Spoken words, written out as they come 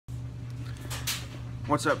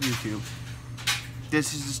What's up, YouTube?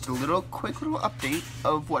 This is just a quick little update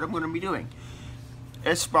of what I'm going to be doing.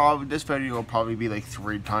 This video will probably be like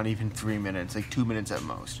not even 3 minutes, like 2 minutes at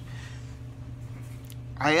most.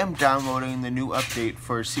 I am downloading the new update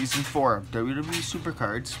for Season 4 of WWE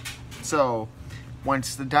Supercards. So,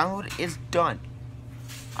 once the download is done,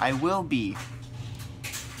 I will be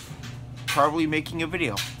probably making a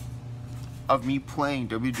video of me playing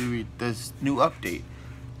WWE, this new update.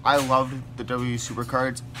 I loved the WWE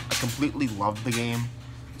Supercards. I completely loved the game.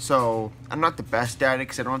 So, I'm not the best at it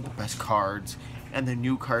because I don't have the best cards. And the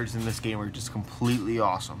new cards in this game are just completely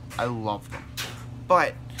awesome. I love them.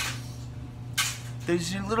 But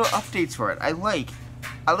there's little updates for it. I like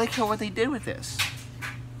what they did with this.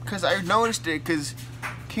 Because I noticed it because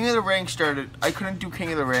King of the Ring started. I couldn't do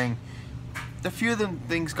King of the Ring. A few of them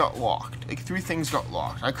things got locked. Like 3 things got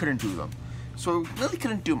locked. I couldn't do them. So I really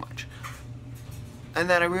couldn't do much. And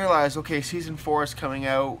then I realized, okay, Season 4 is coming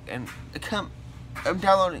out, and I'm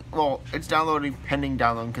downloading, well, it's downloading, pending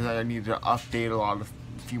download, because I need to update a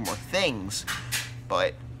few more things.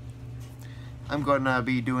 But I'm going to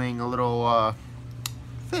be doing a little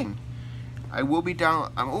thing. I will be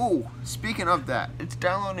speaking of that, it's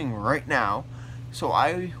downloading right now. So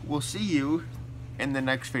I will see you in the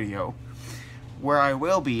next video, where I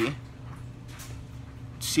will be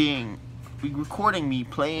recording me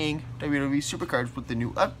playing WWE Supercards with the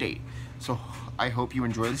new update. So I hope you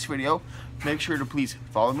enjoy this video. Make sure to please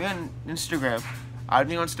follow me on Instagram, add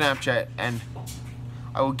me on Snapchat, and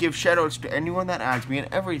I will give shoutouts to anyone that adds me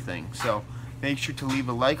and everything. So make sure to leave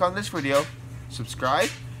a like on this video, subscribe,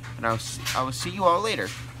 and I will see you all later.